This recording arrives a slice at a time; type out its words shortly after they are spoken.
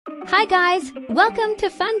Hi guys, welcome to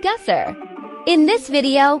Fun Gusser. In this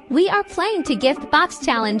video, we are playing to gift box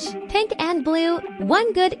challenge, pink and blue,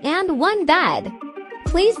 one good and one bad.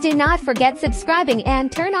 Please do not forget subscribing and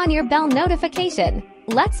turn on your bell notification.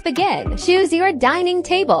 Let's begin. Choose your dining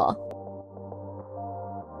table.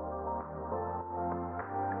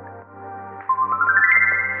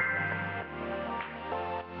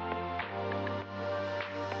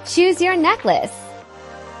 Choose your necklace.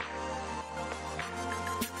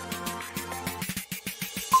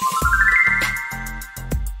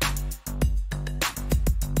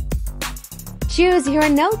 Choose your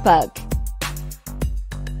notebook.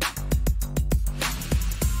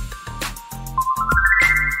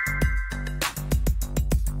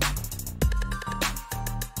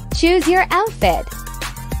 Choose your outfit.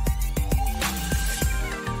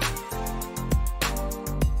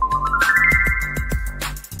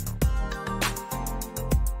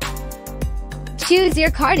 Choose your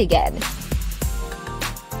cardigan.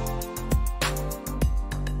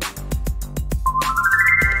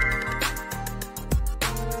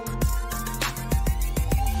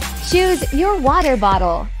 Choose your water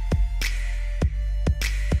bottle.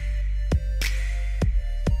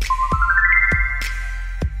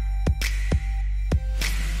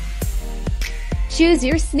 Choose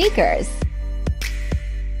your sneakers.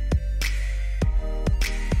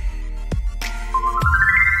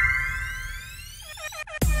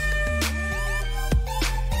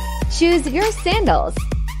 Choose your sandals.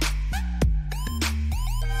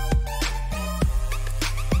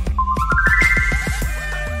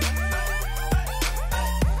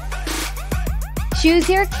 Choose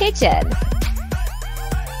your kitchen.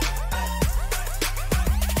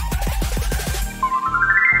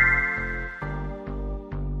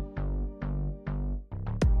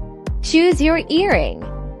 Choose your earring.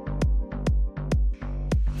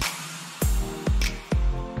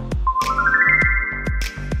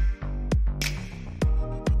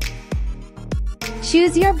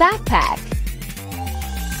 Choose your backpack.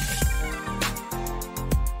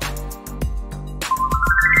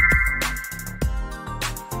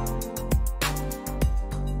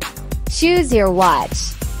 Choose your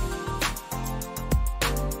watch.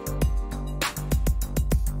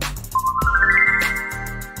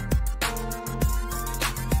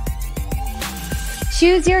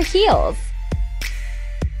 Choose your heels.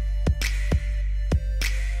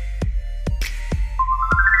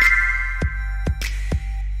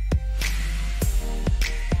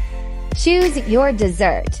 Choose your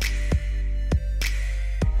dessert.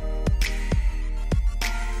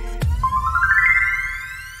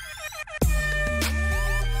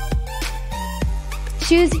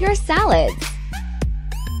 Choose your salads.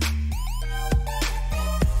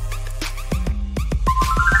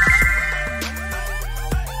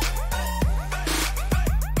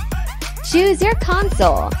 Choose your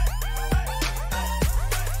console.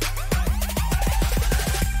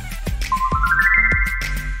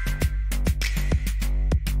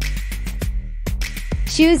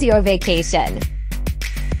 Choose your vacation.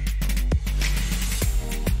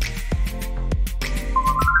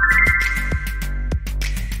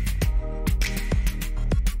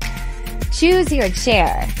 Choose your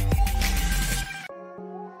chair.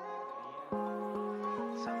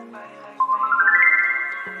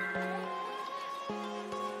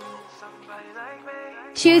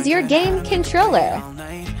 Choose your game controller.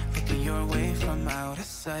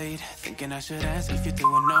 Thinking I should ask if you're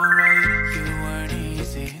doing alright. You weren't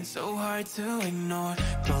easy, so hard to ignore.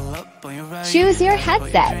 Pull up on your right. Choose your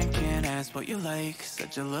headset. Ask what you like.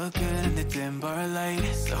 Such a look good in the dim bar light.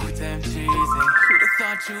 So damn cheesy. Who'd have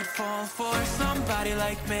thought you'd fall for somebody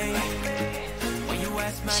like me? When you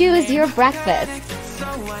ask my Choose your breakfast. So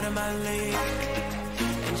what am I leave?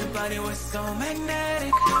 And your body was so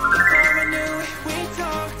magnetic. Before I knew it, we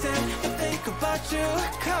talked and I think about you.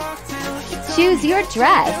 Cocktail. Choose your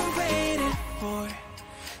dress.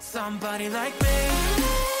 Somebody like me.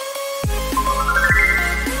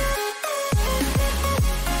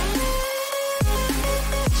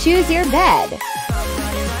 Choose your bed.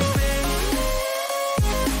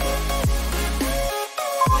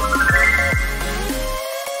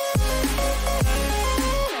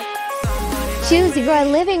 Choose your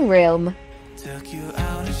living room. Took you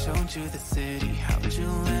out and showed you the city. How would you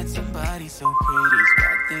let somebody so pretty? Is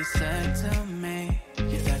what they said to me.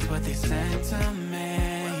 Yeah, that's what they said to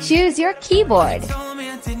me. Choose your keyboard. Told me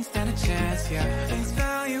I didn't stand a chance, yeah. Face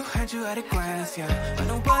value, had you at a glance, yeah. But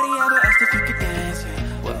nobody ever asked if you could dance,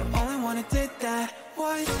 yeah. Well, only one that did that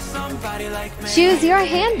was somebody like me. Choose your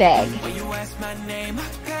handbag. When you asked my name, I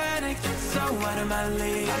panicked. So out of my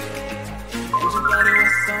league. And your body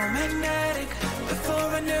was so magnetic. Before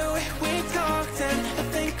I knew it,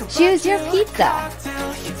 Choose your pizza.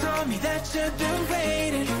 You told me that you've been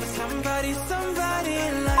waiting for somebody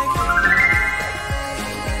like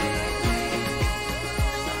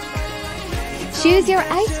Choose your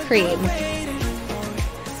ice cream.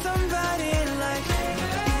 somebody like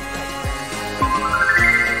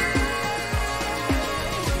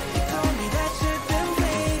told me that you've been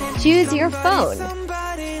waiting Choose your phone.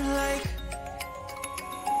 somebody like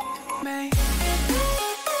me.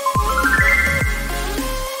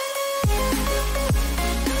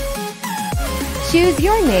 Choose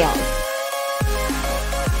your nails.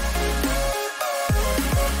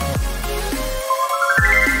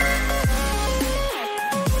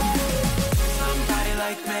 Somebody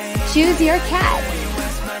like me. Choose your cat. You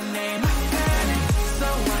ask my name, I panic. So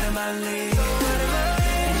what am I leaving?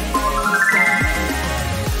 Anybody was saying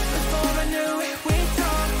before I knew it, we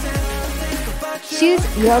talked and I think about you. Choose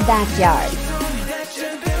your backyard. Told me that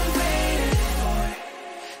you've been waiting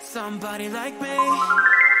for somebody like me.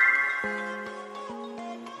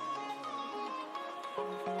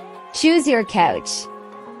 Choose your couch.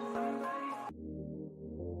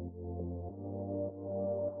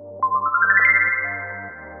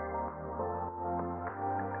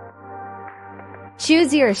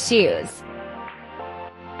 Choose your shoes.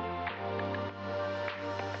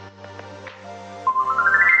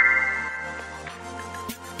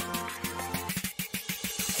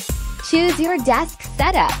 Choose your desk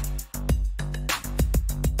setup.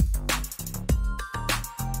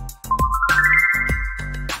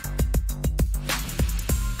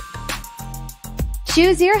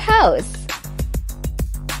 Choose your house.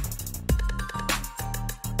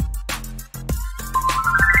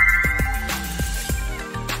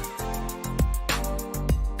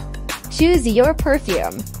 Choose your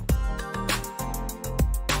perfume.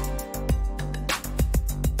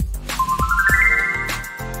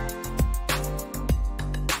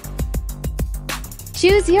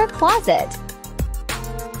 Choose your closet.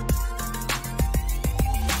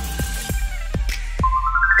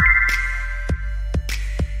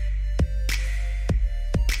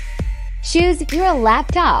 Choose your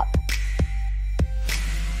laptop.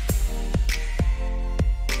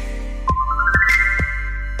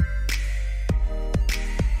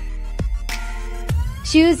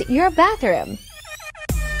 Choose your bathroom.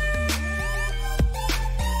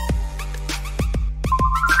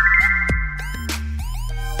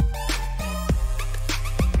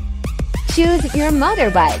 Choose your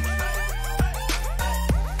motorbike.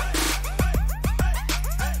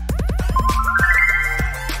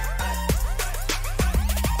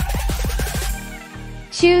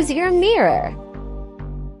 Choose your mirror.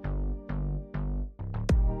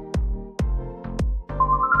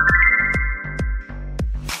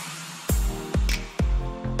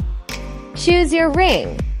 Choose your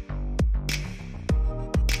ring.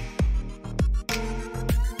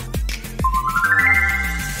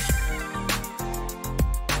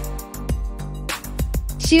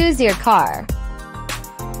 Choose your car.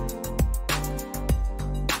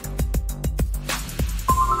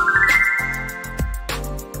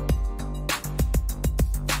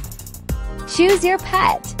 Choose your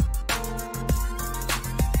pet.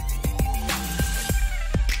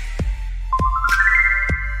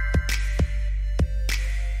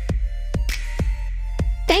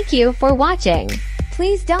 Thank you for watching.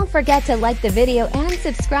 Please don't forget to like the video and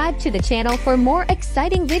subscribe to the channel for more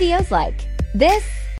exciting videos like this.